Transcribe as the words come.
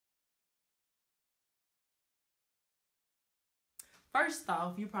First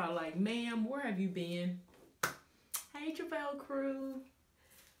off, you're probably like, ma'am, where have you been? Hey, Travel crew.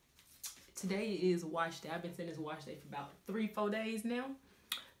 Today is wash day. I've been saying this wash day for about 3-4 days now.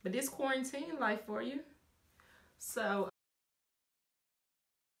 But this quarantine life for you. So,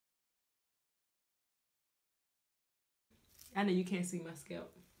 I know you can't see my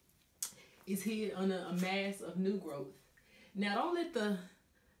scalp. It's hid under a mass of new growth. Now, don't let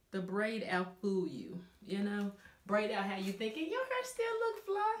the braid out fool you. You know, braid out how you thinking your hair still look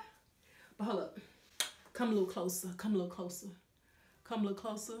fly. But hold up. Come a little closer. Come a little closer. Come a little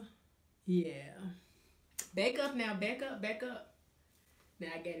closer. Yeah. Back up now. Back up. Back up. Now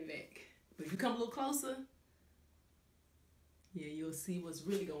I got it back. But if you come a little closer, yeah, you'll see what's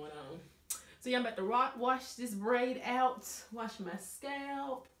really going on. So yeah, I'm about to wash this braid out. Wash my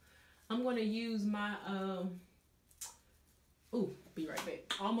scalp. I'm going to use my, be right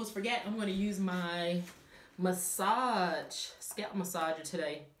back. I almost forgot. I'm going to use my scalp massager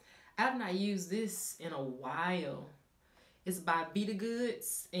today. I have not used this in a while. It's by Be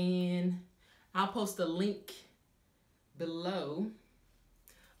Goods, and I'll post a link below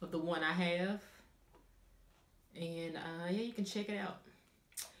of the one I have. And yeah, you can check it out.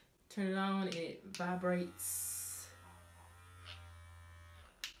 Turn it on, it vibrates.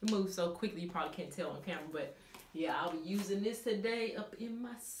 It moves so quickly you probably can't tell on camera, but yeah, I'll be using this today up in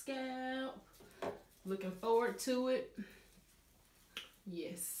my scalp. Looking forward to it.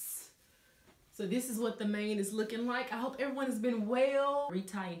 Yes. So this is what the mane is looking like. I hope everyone has been well.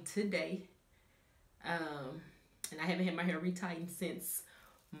 Retightened today. And I haven't had my hair retightened since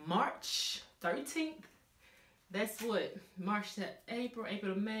March 13th. That's what? March to April,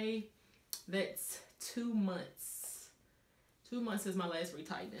 April to May. That's 2 months. 2 months is my last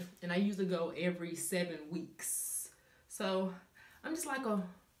retightening. And I usually go every 7 weeks. So I'm just like a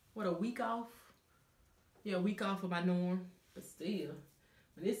week off? Yeah, a week off of my norm. But still,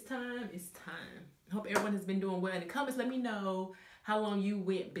 when it's time, it's time. I hope everyone has been doing well. In the comments, let me know how long you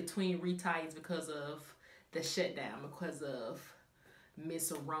went between retightens because of the shutdown, because of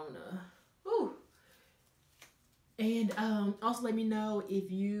Miss Rona. Ooh. And also let me know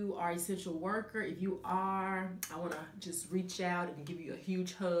if you are an essential worker. If you are, I want to just reach out and give you a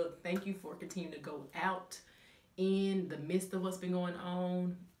huge hug. Thank you for continuing to go out in the midst of what's been going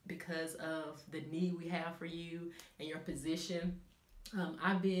on because of the need we have for you and your position.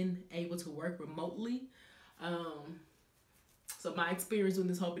 I've been able to work remotely. So my experience with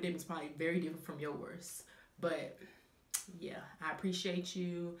this whole pandemic is probably very different from yours. But yeah, I appreciate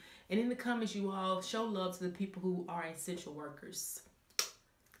you. And in the comments, you all show love to the people who are essential workers.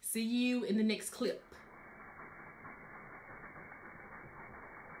 See you in the next clip.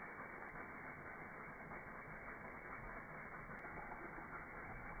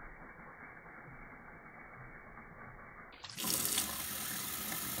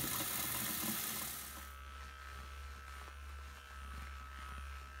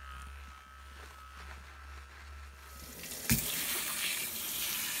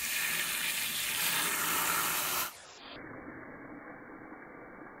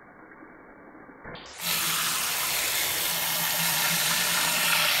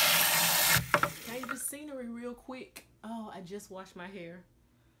 Scenery real quick. Oh, I just washed my hair.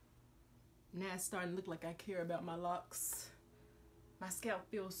 Now it's starting to look like I care about my locks. My scalp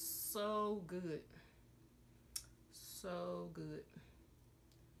feels so good. So good.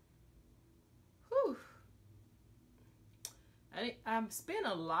 Whew. I spent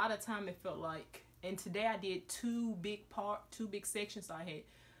a lot of time, it felt like. And today I did two big sections. So I had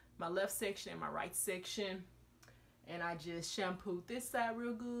my left section and my right section. And I just shampooed this side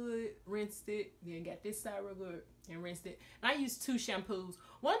real good, rinsed it, then got this side real good and rinsed it. And I used 2 shampoos.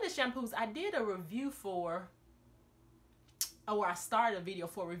 One of the shampoos I did a review for, or I started a video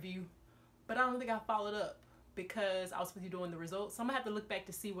for a review, but I don't think I followed up because I was supposed to be doing the results. So I'm gonna have to look back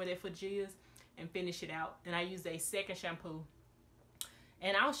to see where that footage is and finish it out. And I used a second shampoo.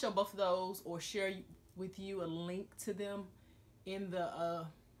 And I'll show both of those or share with you a link to them in the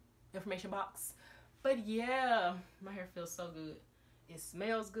information box. But yeah, my hair feels so good. It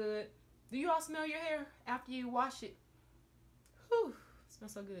smells good. Do you all smell your hair after you wash it? Whew, it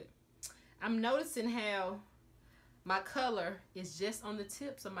smells so good. I'm noticing how my color is just on the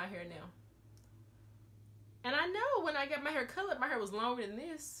tips of my hair now. And I know when I got my hair colored, my hair was longer than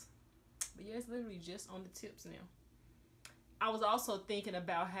this. But yeah, it's literally just on the tips now. I was also thinking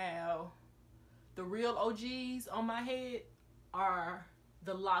about how the real OGs on my head are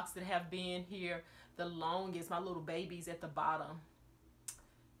the locks that have been here the longest, my little babies at the bottom.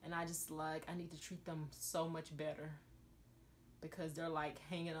 And I just like, I need to treat them so much better because they're like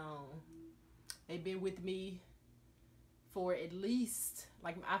hanging on. They've been with me for at least,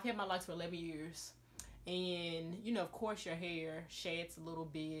 like, I've had my locks for 11 years. And, you know, of course your hair sheds a little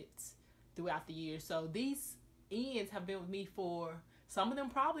bit throughout the year. So these ends have been with me for, some of them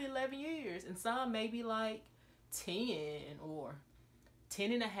probably 11 years. And some maybe like 10 or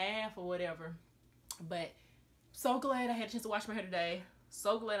 10 and a half or whatever. But so glad I had a chance to wash my hair today.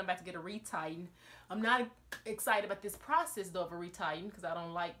 So glad I'm about to get a retighten. I'm not excited about this process though of a retighten because I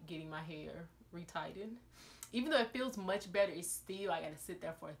don't like getting my hair retightened. Even though it feels much better, it's still, I gotta sit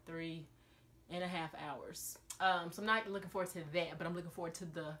there for 3.5 hours. So I'm not looking forward to that, but I'm looking forward to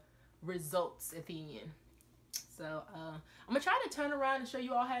the results at the end. So I'm gonna try to turn around and show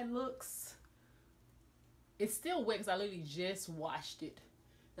you all how it looks. It's still wet because I literally just washed it.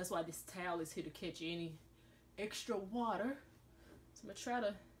 That's why this towel is here to catch any extra water. So I'm gonna try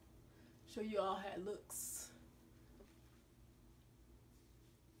to show you all how it looks.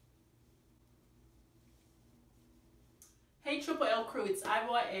 Hey Triple L crew, it's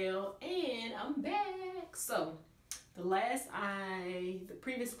ibyl and I'm back. So the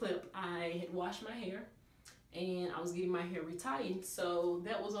previous clip, I had washed my hair and I was getting my hair retightened. So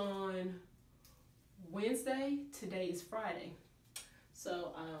that was on Wednesday. Today is Friday.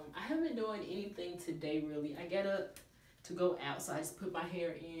 So I haven't been doing anything today really. I got up to go out, so I just put my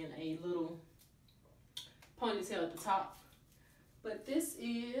hair in a little ponytail at the top. But this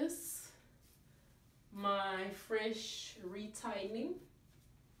is my fresh retightening.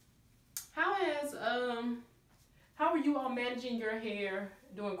 How are you all managing your hair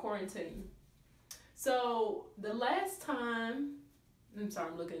during quarantine? So the last time, I'm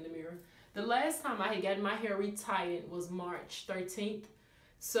sorry, I'm looking in the mirror. The last time I had gotten my hair retightened was March 13th.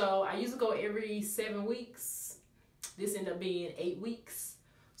 So I usually go every 7 weeks. This ended up being 8 weeks.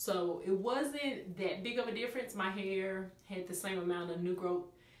 So it wasn't that big of a difference. My hair had the same amount of new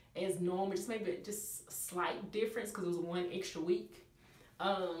growth as normal, just maybe just a slight difference because it was 1 extra week.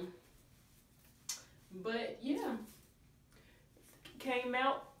 But yeah,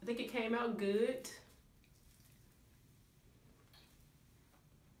 I think it came out good.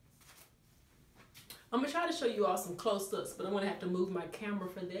 I'm gonna try to show you all some close-ups, but I'm gonna have to move my camera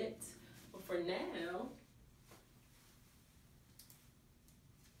for that. But for now,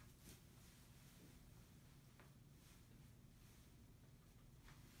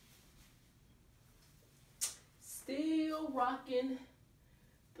 still rocking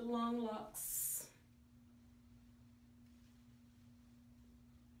the long locks.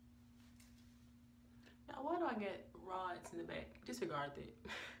 Now, why do I get rods in the back? Disregard that.